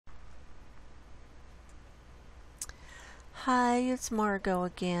Hi, it's Margo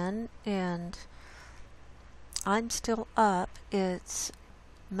again, and I'm still up. It's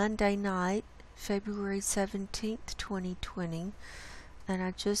Monday night, February 17th, 2020, and I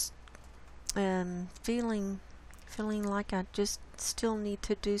just am feeling like I just still need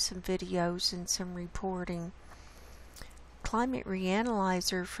to do some videos and some reporting. Climate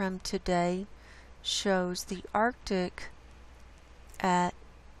Reanalyzer from today shows the Arctic at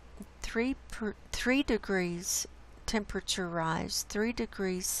 3 degrees temperature rise, 3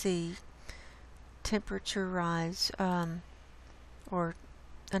 degrees C temperature rise, or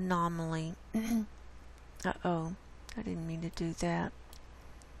anomaly. Uh-oh, I didn't mean to do that.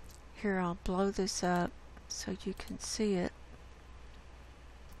 Here, I'll blow this up so you can see it.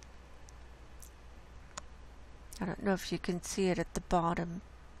 I don't know if you can see it at the bottom,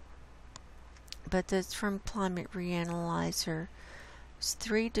 but that's from Climate Reanalyzer. It's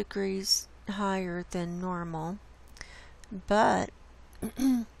 3 degrees higher than normal, but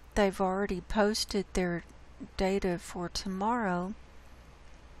they've already posted their data for tomorrow,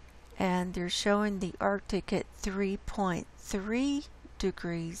 and they're showing the Arctic at 3.3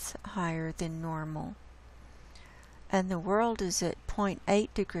 degrees higher than normal, and the world is at 0.8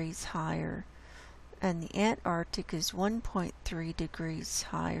 degrees higher, and the Antarctic is 1.3 degrees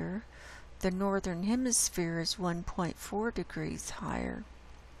higher. The northern hemisphere is 1.4 degrees higher.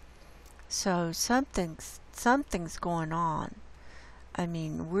 So something's going on. I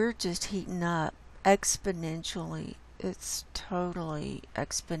mean, we're just heating up exponentially. It's totally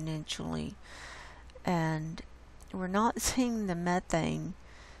exponentially. And we're not seeing the methane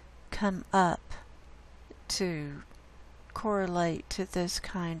come up to correlate to this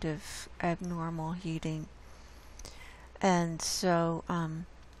kind of abnormal heating. And so I'm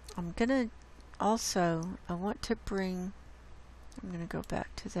gonna also, I'm gonna go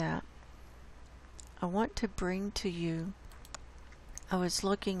back to that. I want to bring to you, I was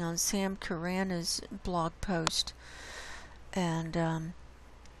looking on Sam Carana's blog post, and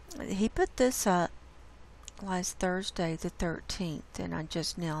he put this up last Thursday the 13th, and I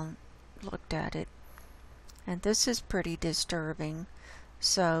just now looked at it, and this is pretty disturbing.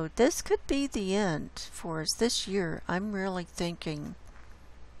 So this could be the end for us this year. I'm really thinking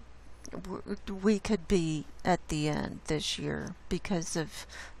we could be at the end this year because of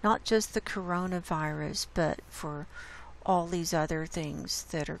not just the coronavirus, but for all these other things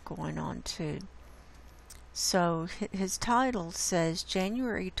that are going on too. So his title says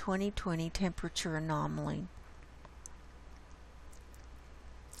January 2020 Temperature Anomaly.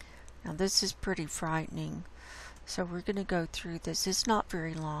 Now this is pretty frightening, so we're going to go through this. It's not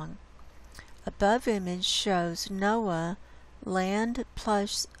very long. Above image shows NOAA land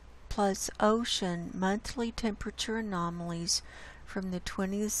plus ocean monthly temperature anomalies from the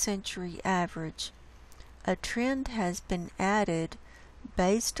 20th century average. A trend has been added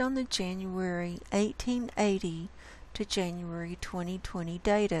based on the January 1880 to January 2020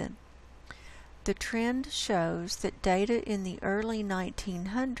 data. The trend shows that data in the early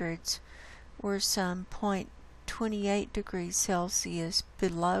 1900s were some 0.28 degrees Celsius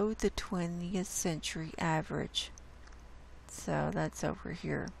below the 20th century average. So that's over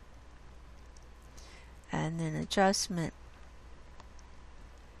here. And then adjustment.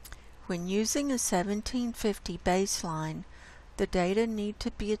 When using a 1750 baseline, the data need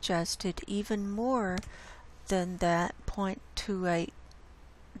to be adjusted even more than that 0.28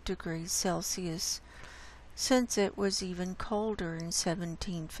 degrees Celsius, since it was even colder in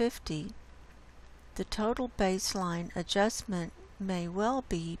 1750. The total baseline adjustment may well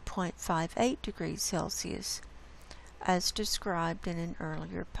be 0.58 degrees Celsius, as described in an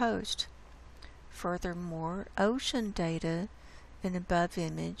earlier post. Furthermore, ocean data in above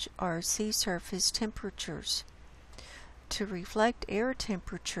image are sea surface temperatures. To reflect air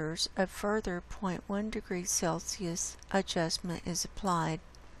temperatures, a further 0.1 degrees Celsius adjustment is applied.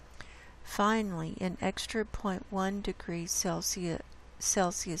 Finally, an extra 0.1 degrees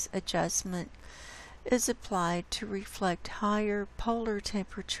Celsius adjustment is applied to reflect higher polar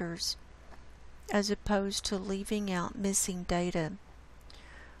temperatures, as opposed to leaving out missing data.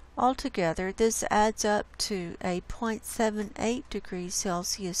 Altogether, this adds up to a 0.78 degrees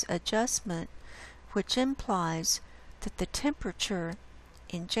Celsius adjustment, which implies that the temperature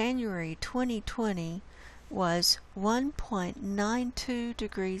in January 2020 was 1.92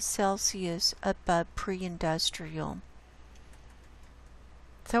 degrees Celsius above pre-industrial.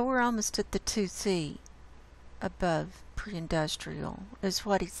 So we're almost at the 2C above pre-industrial, is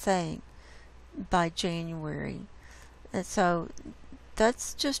what he's saying, by January. And so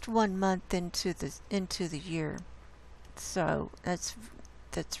that's just 1 month into the year. So that's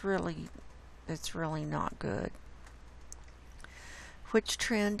really not good. which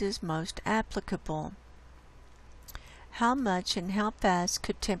trend is most applicable? How much and how fast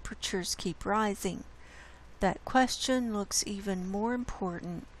could temperatures keep rising? That question looks even more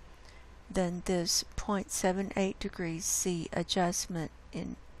important than this 0.78 degrees C adjustment.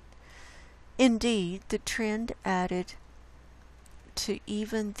 Indeed, the trend added to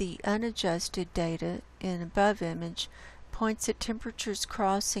even the unadjusted data in above image points at temperatures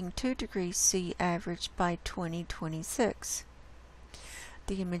crossing 2 degrees C average by 2026.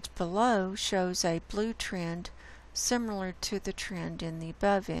 The image below shows a blue trend similar to the trend in the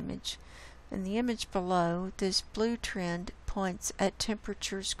above image. In the image below, this blue trend points at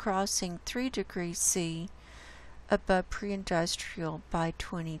temperatures crossing 3 degrees C above pre-industrial by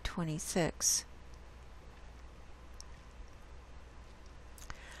 2026.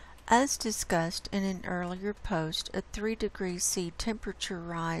 As discussed in an earlier post, a 3 degrees C temperature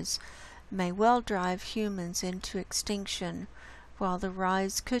rise may well drive humans into extinction, while the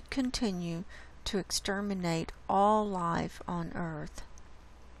rise could continue to exterminate all life on Earth.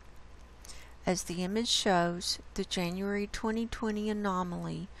 As the image shows, the January 2020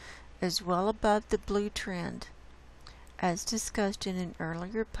 anomaly is well above the blue trend. As discussed in an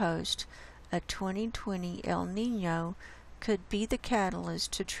earlier post, a 2020 El Niño could be the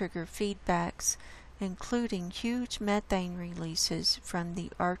catalyst to trigger feedbacks, including huge methane releases from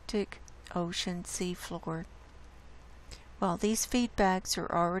the Arctic Ocean seafloor. While these feedbacks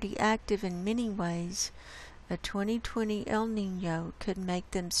are already active in many ways, a 2020 El Niño could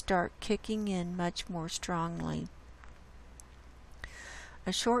make them start kicking in much more strongly.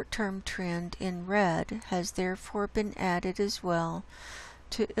 A short-term trend in red has therefore been added as well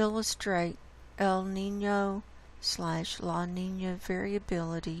to illustrate El Niño/La Niña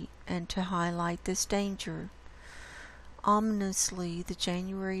variability and to highlight this danger. Ominously, the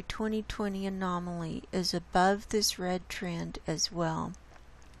January 2020 anomaly is above this red trend as well.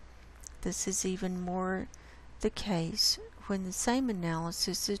 This is even more the case when the same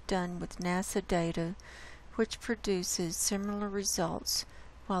analysis is done with NASA data, which produces similar results,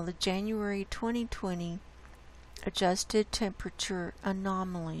 while the January 2020 adjusted temperature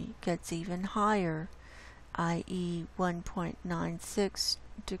anomaly gets even higher, i.e. 1.96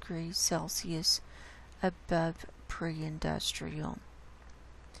 degrees Celsius above pre-industrial.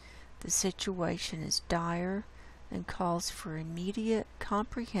 The situation is dire and calls for immediate,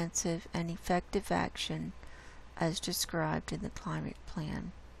 comprehensive, and effective action as described in the climate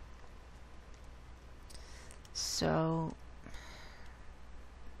plan. So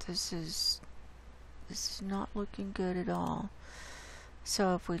this is not looking good at all.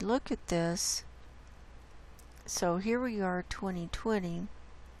 So if we look at this, so here we are 2020,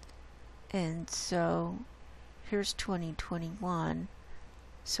 and so here's 2021,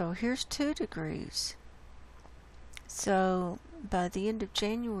 so here's 2 degrees. So by the end of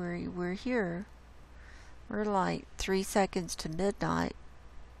January we're here. We're like 3 seconds to midnight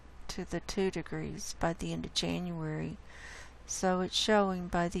to the 2 degrees by the end of January. So it's showing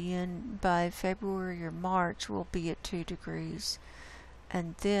by February or March we'll be at 2 degrees,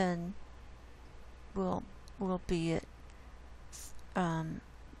 and then we'll be at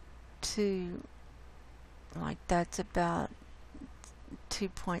 2, like that's about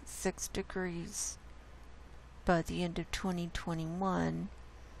 2.6 degrees by the end of 2021,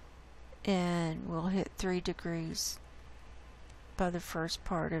 and we'll hit 3 degrees by the first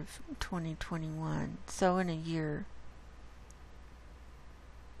part of 2021. So in a year.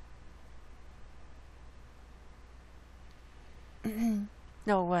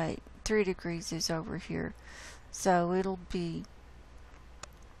 No, wait, 3 degrees is over here. So it'll be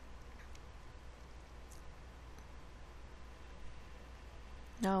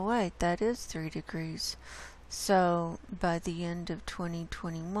no, wait, that is 3 degrees. So by the end of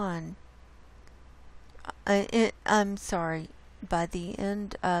 2021, I'm sorry, by the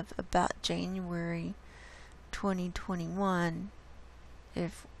end of about January 2021,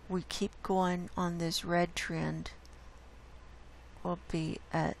 if we keep going on this red trend, we'll be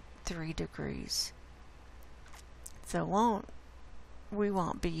at 3 degrees. So we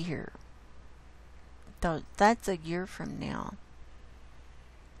won't be here. Though that's a year from now.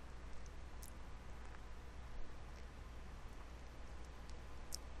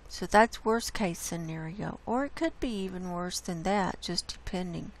 So that's worst case scenario, or it could be even worse than that, just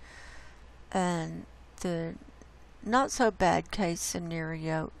depending. And the not so bad case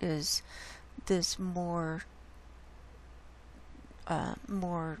scenario is this more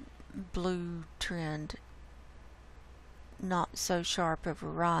blue trend, not so sharp of a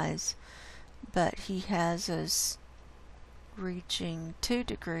rise, but he has us reaching 2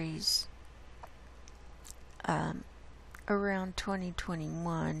 degrees around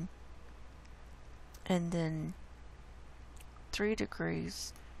 2021, and then 3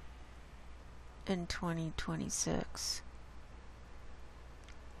 degrees in 2026.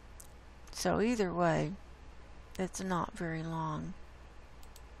 So either way, it's not very long.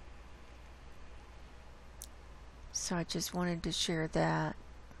 So I just wanted to share that.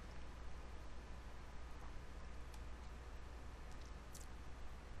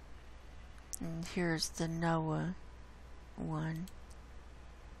 And here's the NOAA one.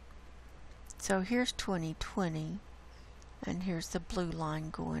 So here's 2020, and here's the blue line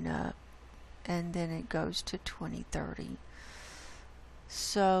going up, and then it goes to 2030.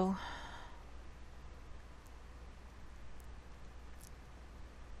 So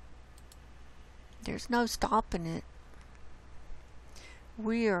there's no stopping it.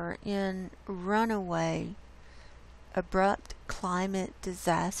 We are in runaway, abrupt climate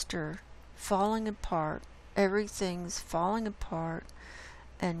disaster, falling apart. Everything's falling apart.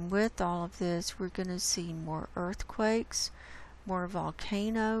 And with all of this, we're going to see more earthquakes, more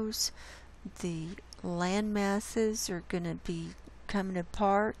volcanoes. The land masses are going to be coming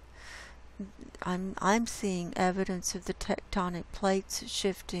apart. I'm seeing evidence of the tectonic plates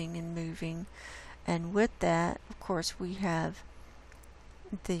shifting and moving. And with that, of course, we have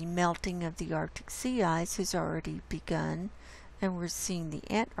the melting of the Arctic sea ice has already begun, and we're seeing the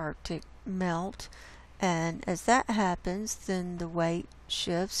Antarctic melt. And as that happens, then the weight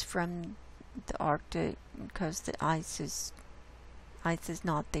shifts from the Arctic because the ice is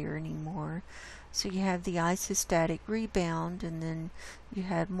not there anymore. So you have the isostatic rebound, and then you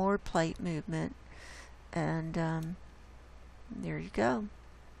have more plate movement, and there you go.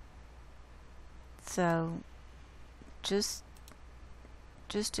 So just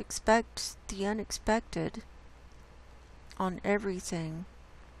expect the unexpected on everything.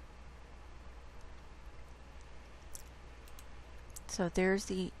 So there's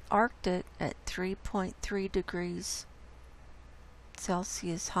the Arctic at 3.3 degrees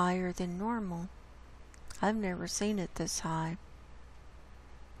Celsius higher than normal. I've never seen it this high.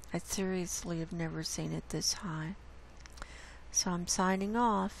 I seriously have never seen it this high. So I'm signing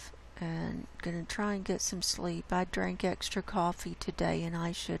off and gonna try and get some sleep. I drank extra coffee today and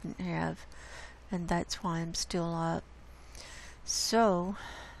I shouldn't have, and that's why I'm still up. So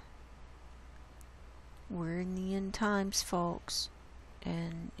we're in the end times, folks,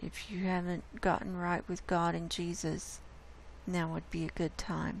 and if you haven't gotten right with God and Jesus, now would be a good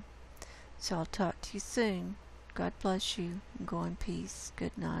time. So I'll talk to you soon. God bless you, and go in peace.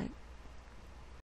 Good night.